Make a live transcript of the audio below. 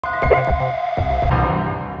Oh,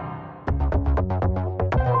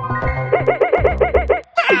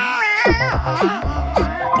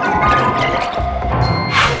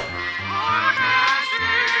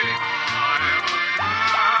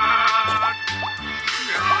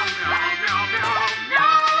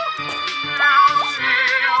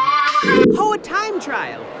 a time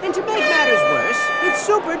trial. And to make matters worse, it's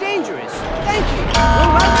super dangerous. Thank you.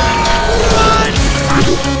 You're welcome.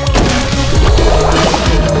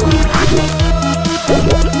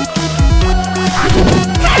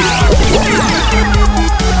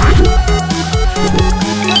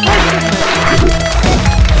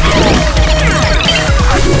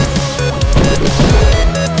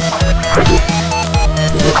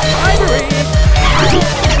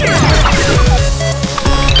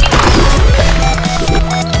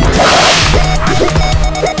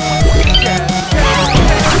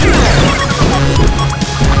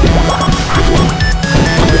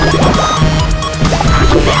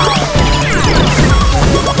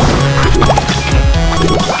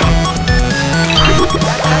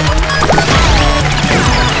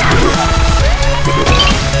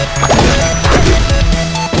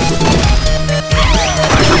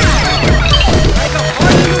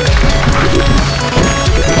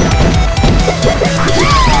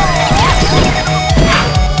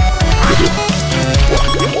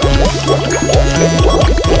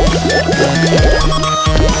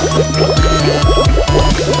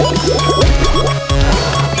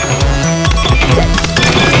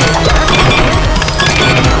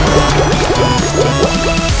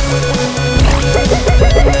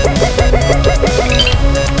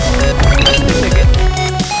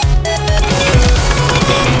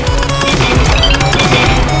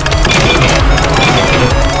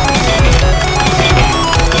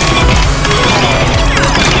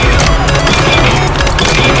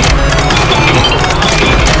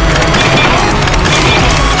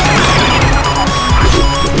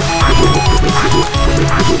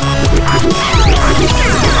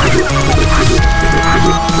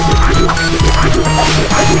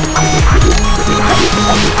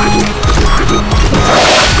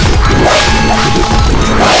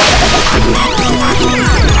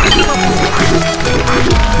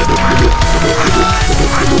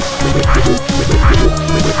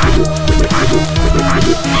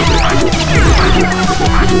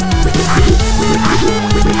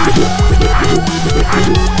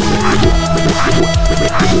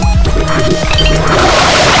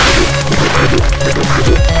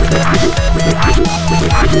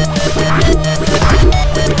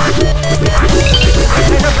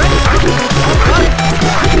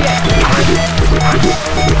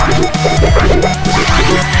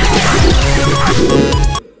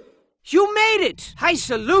 You made it! I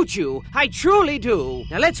salute you. I truly do.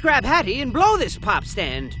 Now let's grab Hattie and blow this pop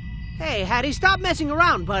stand. Hey, Hattie, stop messing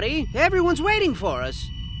around, buddy. Everyone's waiting for us.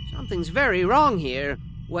 Something's very wrong here.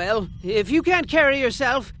 Well, if you can't carry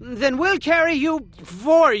yourself, then we'll carry you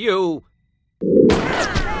for you.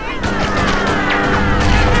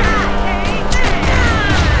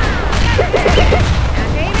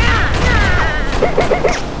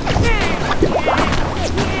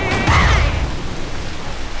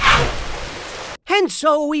 And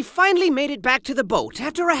so we finally made it back to the boat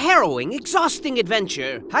after a harrowing, exhausting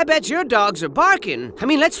adventure. I bet your dogs are barking. I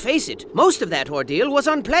mean, let's face it, most of that ordeal was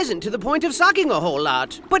unpleasant to the point of sucking a whole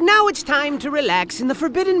lot. But now it's time to relax in the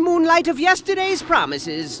forbidden moonlight of yesterday's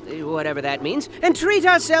promises, whatever that means, and treat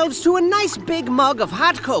ourselves to a nice big mug of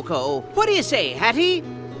hot cocoa. What do you say, Hattie?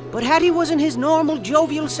 But Hattie wasn't his normal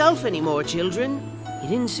jovial self anymore, children. He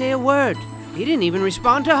didn't say a word. He didn't even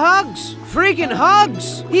respond to hugs. Freaking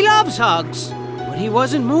hugs! He loves hugs. But he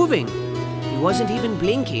wasn't moving. He wasn't even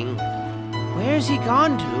blinking. Where's he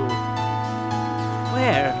gone to?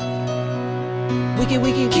 Where? Wiki,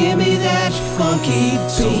 wiki, give me that funky beat.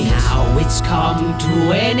 So now it's come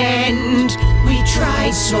to an end. We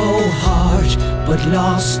tried so hard, but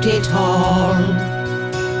lost it all.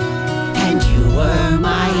 And you were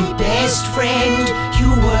my best friend. You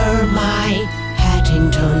were my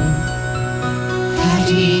Hattington.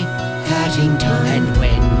 Hattie Hattington. And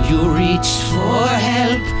when you reached for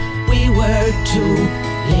help, we were too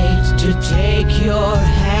late to take your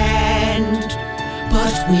hand.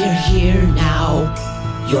 But we're here now.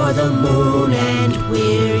 You're the moon and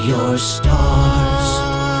we're your stars.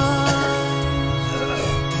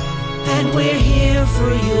 And we're here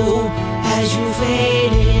for you as you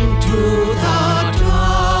fade into the dark.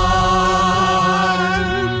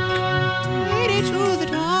 Fade into the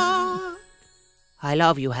dark. I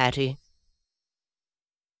love you, Hattie.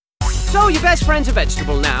 So your best friend's a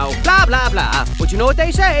vegetable now. Blah, blah, blah. But you know what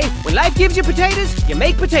they say? When life gives you potatoes, you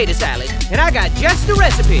make potato salad. And I got just the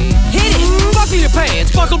recipe. Hit it! Buckle your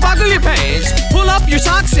pants, buckle your pants. Pull up your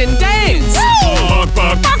socks and dance.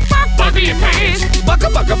 Buckle your pants.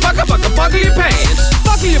 Buckle your pants.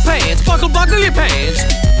 Buckle your pants, buckle your pants.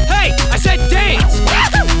 Hey, I said dance.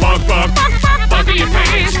 Buckle your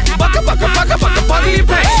pants. Buckle your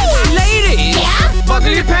pants. Ladies,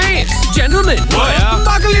 buckle your pants. Gentlemen,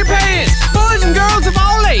 buckle your pants. Boys and girls of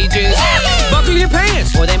all ages, buckle your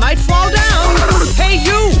pants, or they might fall down. Hey,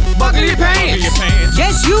 you, buckle your pants.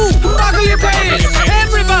 Yes, you, buckle your pants.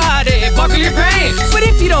 Everybody, buckle your pants. But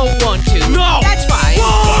if you don't want to, no, that's fine.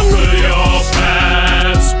 Buckle your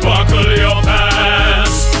pants. Buckle your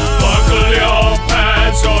pants. Buckle your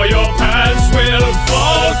pants, or your pants will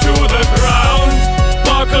fall to the ground.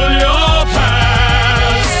 Buckle your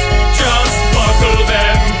pants. Just buckle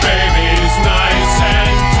them, babies, nice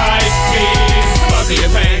and tight, please. Buckle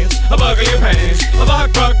your pants. Buckle your pants.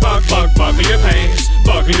 Buckle your pants.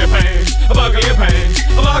 Buckle your pants. Buckle your pants.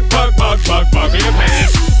 Buckle your pants. Buckle your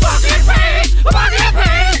pants. Buckle your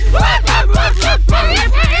pants. Buckle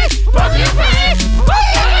your pants. Buckle your pants.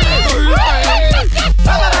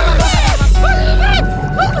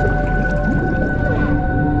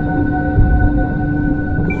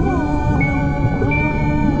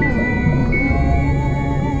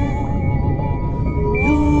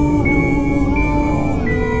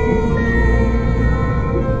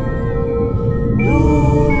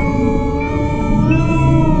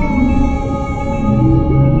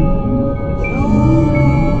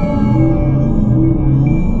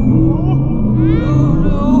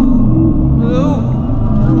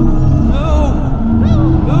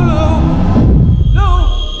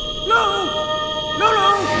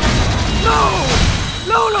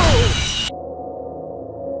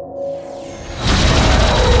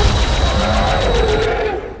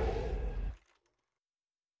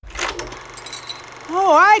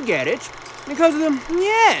 Oh, I get it. Because of the...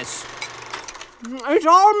 Yes. It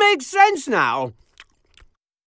all makes sense now.